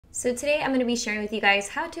So today I'm going to be sharing with you guys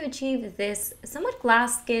how to achieve this somewhat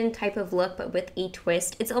glass skin type of look, but with a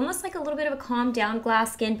twist. It's almost like a little bit of a calm down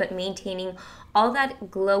glass skin, but maintaining all that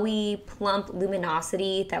glowy, plump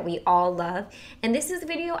luminosity that we all love. And this is the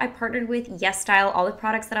video I partnered with YesStyle. All the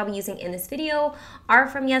products that I'll be using in this video are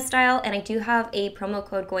from YesStyle, and I do have a promo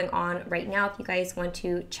code going on right now if you guys want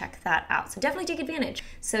to check that out. So definitely take advantage.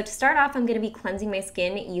 So to start off, I'm going to be cleansing my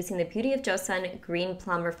skin using the Beauty of Joseon Green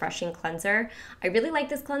Plum Refreshing Cleanser. I really like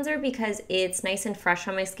this cleanser because it's nice and fresh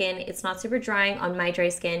on my skin. It's not super drying on my dry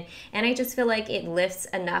skin, and I just feel like it lifts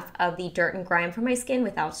enough of the dirt and grime from my skin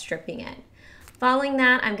without stripping it. Following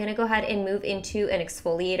that, I'm going to go ahead and move into an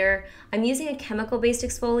exfoliator. I'm using a chemical-based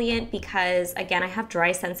exfoliant because, again, I have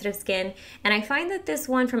dry, sensitive skin, and I find that this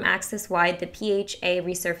one from Access Wide, the PHA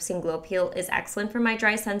Resurfacing Glow Peel, is excellent for my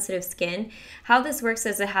dry, sensitive skin. How this works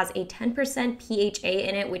is it has a 10% PHA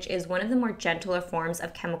in it, which is one of the more gentler forms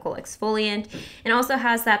of chemical exfoliant, and also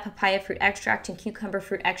has that papaya fruit extract and cucumber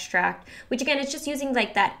fruit extract, which, again, it's just using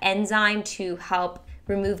like that enzyme to help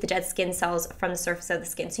remove the dead skin cells from the surface of the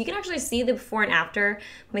skin. So you can actually see the before and after.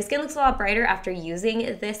 My skin looks a lot brighter after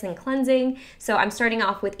using this and cleansing, so I'm starting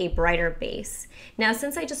off with a brighter base. Now,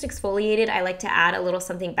 since I just exfoliated, I like to add a little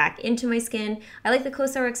something back into my skin. I like the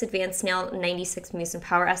COSRX Advanced Snail 96 Mucin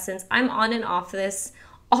Power Essence. I'm on and off this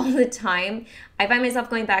all the time. I find myself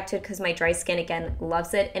going back to it because my dry skin, again,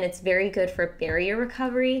 loves it, and it's very good for barrier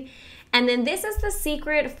recovery. And then this is the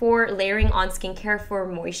secret for layering on skincare for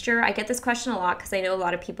moisture. I get this question a lot because I know a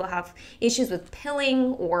lot of people have issues with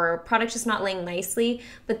pilling or products just not laying nicely,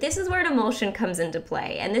 but this is where an emulsion comes into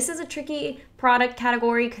play. And this is a tricky product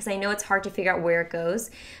category because I know it's hard to figure out where it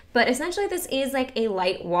goes. But essentially this is like a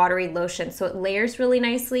light watery lotion, so it layers really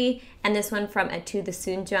nicely. And this one from To the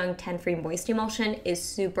Soonjung 10 Free Moist Emulsion is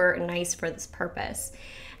super nice for this purpose.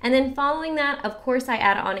 And then following that, of course, I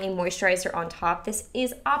add on a moisturizer on top. This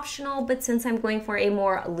is optional, but since I'm going for a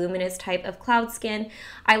more luminous type of cloud skin,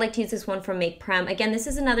 I like to use this one from MACQUEEN. Again, this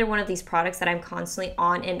is another one of these products that I'm constantly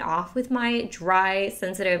on and off with my dry,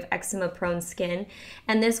 sensitive, eczema-prone skin.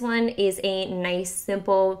 And this one is a nice,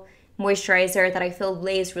 simple moisturizer that I feel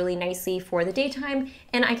lays really nicely for the daytime,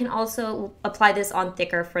 and I can also apply this on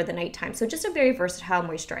thicker for the nighttime. So just a very versatile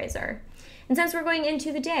moisturizer. And since we're going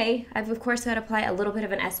into the day, I've of course got to apply a little bit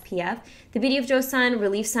of an SPF. The Beauty of Joseon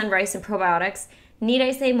Relief Sun Rice and Probiotics. Need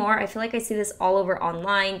I say more? I feel like I see this all over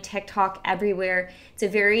online, TikTok, everywhere. It's a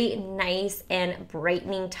very nice and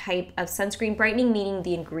brightening type of sunscreen. Brightening meaning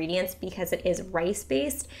the ingredients because it is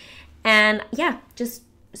rice-based. And yeah, just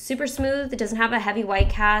super smooth. It doesn't have a heavy white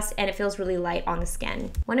cast, and it feels really light on the skin.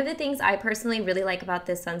 One of the things I personally really like about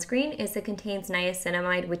this sunscreen is it contains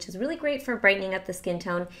niacinamide, which is really great for brightening up the skin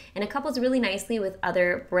tone, and it couples really nicely with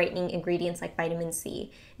other brightening ingredients like vitamin C.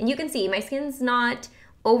 And you can see my skin's not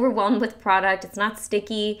overwhelmed with product, it's not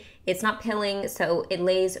sticky, it's not pilling, so it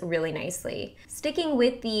lays really nicely. Sticking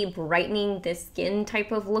with the brightening the skin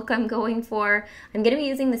type of look I'm going for, I'm going to be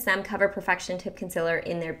using the Saemp Cover Perfection Tip Concealer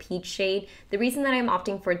in their peach shade. The reason that I'm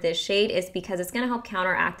opting for this shade is because it's going to help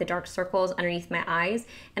counteract the dark circles underneath my eyes,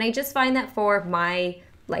 and I just find that for my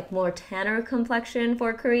more tanner complexion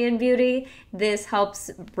for Korean beauty, this helps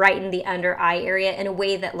brighten the under eye area in a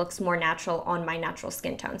way that looks more natural on my natural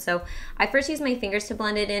skin tone. So I first use my fingers to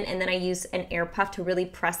blend it in, and then I use an air puff to really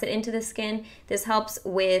press it into the skin. This helps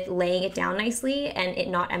with laying it down nicely and it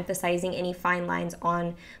not emphasizing any fine lines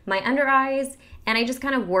on my under eyes. And I just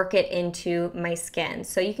kind of work it into my skin.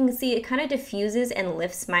 So you can see it kind of diffuses and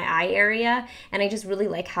lifts my eye area, and I just really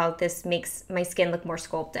like how this makes my skin look more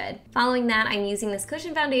sculpted. Following that, I'm using this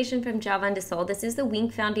cushion foundation from JAVIN de Sol. This is the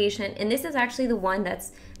Wink foundation, and this is actually the one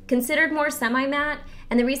that's considered more semi-matte.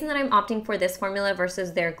 And the reason that I'm opting for this formula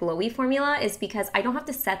versus their glowy formula is because I don't have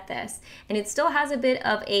to set this, and it still has a bit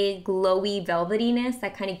of a glowy velvetyness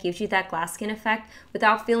that kind of gives you that glass skin effect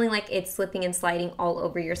without feeling like it's slipping and sliding all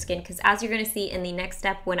over your skin. Because as you're going to see in the next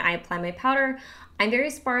step when I apply my powder, I'm very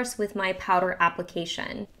sparse with my powder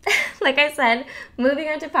application. Like I said, moving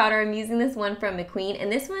on to powder, I'm using this one from MACQUEEN,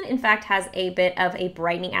 and this one in fact has a bit of a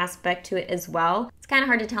brightening aspect to it as well. It's kind of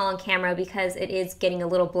hard to tell on camera because it is getting a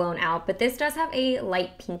little blown out, but this does have a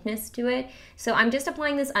light pinkness to it. So I'm just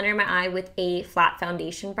applying this under my eye with a flat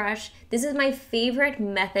foundation brush. This is my favorite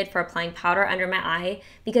method for applying powder under my eye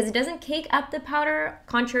because it doesn't cake up the powder,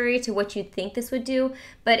 contrary to what you'd think this would do,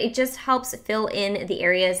 but it just helps fill in the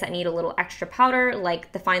areas that need a little extra powder,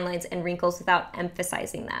 like the fine lines and wrinkles, without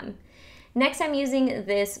emphasizing them. Next, I'm using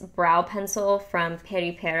this brow pencil from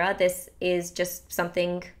Peripera. This is just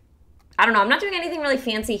something I don't know, I'm not doing anything really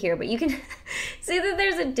fancy here, but you can see that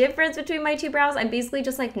there's a difference between my two brows. I'm basically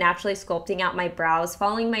just like naturally sculpting out my brows,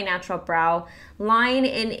 following my natural brow line.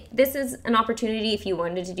 And this is an opportunity if you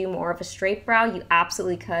wanted to do more of a straight brow, you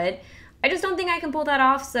absolutely could. I just don't think I can pull that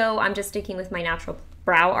off, so I'm just sticking with my natural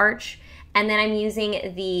brow arch. And then I'm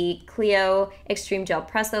using the CLIO Extreme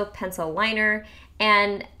Gelpresso pencil liner,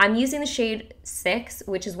 and I'm using the shade 6,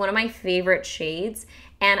 which is one of my favorite shades.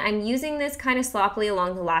 And I'm using this kind of sloppily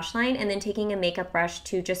along the lash line and then taking a makeup brush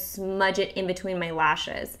to just smudge it in between my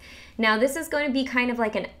lashes. Now this is going to be kind of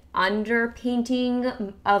like an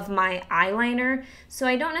underpainting of my eyeliner, so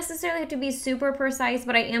I don't necessarily have to be super precise,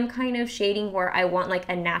 but I am kind of shading where I want like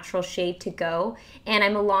a natural shade to go, and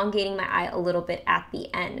I'm elongating my eye a little bit at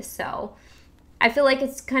the end. So I feel like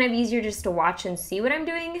it's kind of easier just to watch and see what I'm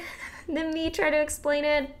doing than me try to explain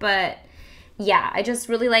it, but yeah, I just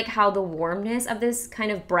really like how the warmness of this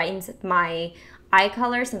kind of brightens my eye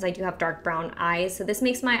color since I do have dark brown eyes. So this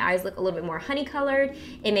makes my eyes look a little bit more honey colored.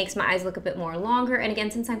 It makes my eyes look a bit more longer. And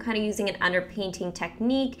again, since I'm kind of using an underpainting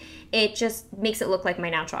technique, it just makes it look like my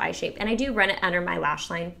natural eye shape. And I do run it under my lash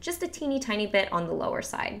line, just a teeny tiny bit on the lower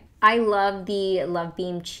side. I love the Love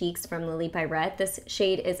Beam Cheeks from lilybyred. This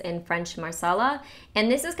shade is in French Marsala.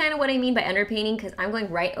 And this is kind of what I mean by underpainting, because I'm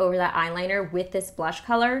going right over that eyeliner with this blush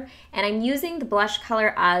color. And I'm using the blush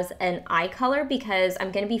color as an eye color because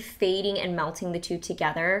I'm going to be fading and melting the two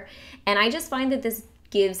together. And I just find that this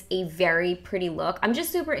gives a very pretty look. I'm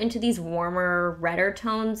just super into these warmer, redder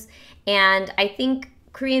tones. And I think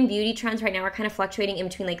Korean beauty trends right now are kind of fluctuating in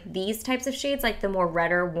between like these types of shades, like the more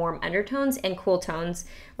redder, warm undertones, and cool tones,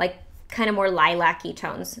 like kind of more lilac-y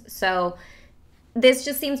tones. So this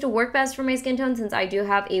just seems to work best for my skin tone since I do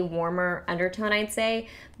have a warmer undertone, I'd say.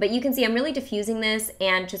 But you can see I'm really diffusing this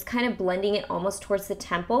and just kind of blending it almost towards the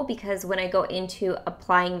temple, because when I go into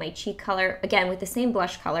applying my cheek color, again with the same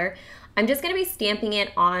blush color, I'm just going to be stamping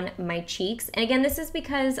it on my cheeks. And again, this is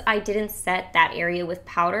because I didn't set that area with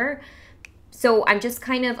powder. So I'm just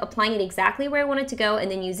kind of applying it exactly where I want it to go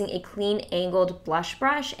and then using a clean angled blush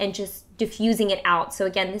brush and just diffusing it out. So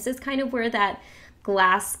again, this is kind of where that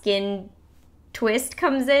glass skin twist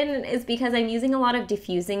comes in, is because I'm using a lot of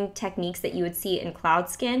diffusing techniques that you would see in cloud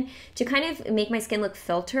skin to kind of make my skin look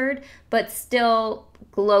filtered, but still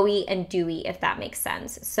glowy and dewy, if that makes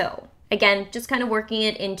sense. So again, just kind of working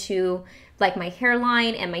it into like my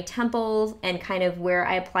hairline and my temples and kind of where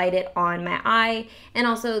I applied it on my eye and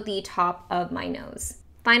also the top of my nose.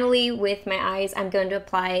 Finally, with my eyes, I'm going to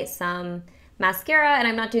apply some mascara, and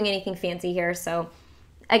I'm not doing anything fancy here. So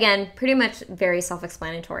again, pretty much very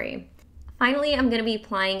self-explanatory. Finally, I'm going to be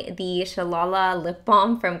applying the Shalala lip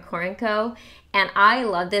balm from CORINGCO, and I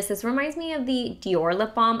love this. This reminds me of the Dior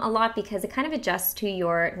lip balm a lot because it kind of adjusts to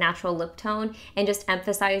your natural lip tone and just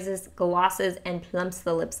emphasizes glosses and plumps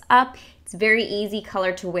the lips up. It's very easy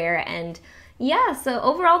color to wear, and yeah, so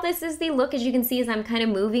overall this is the look. As you can see, as I'm kind of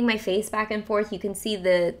moving my face back and forth, you can see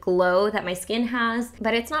the glow that my skin has,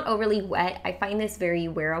 but it's not overly wet. I find this very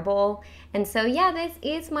wearable. And so yeah, this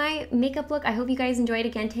is my makeup look. I hope you guys enjoyed.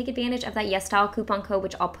 Again, take advantage of that YesStyle coupon code,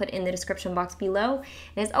 which I'll put in the description box below.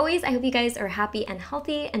 And as always, I hope you guys are happy and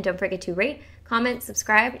healthy, and don't forget to rate, comment,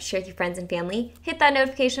 subscribe, share with your friends and family, hit that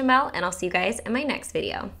notification bell, and I'll see you guys in my next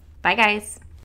video. Bye guys.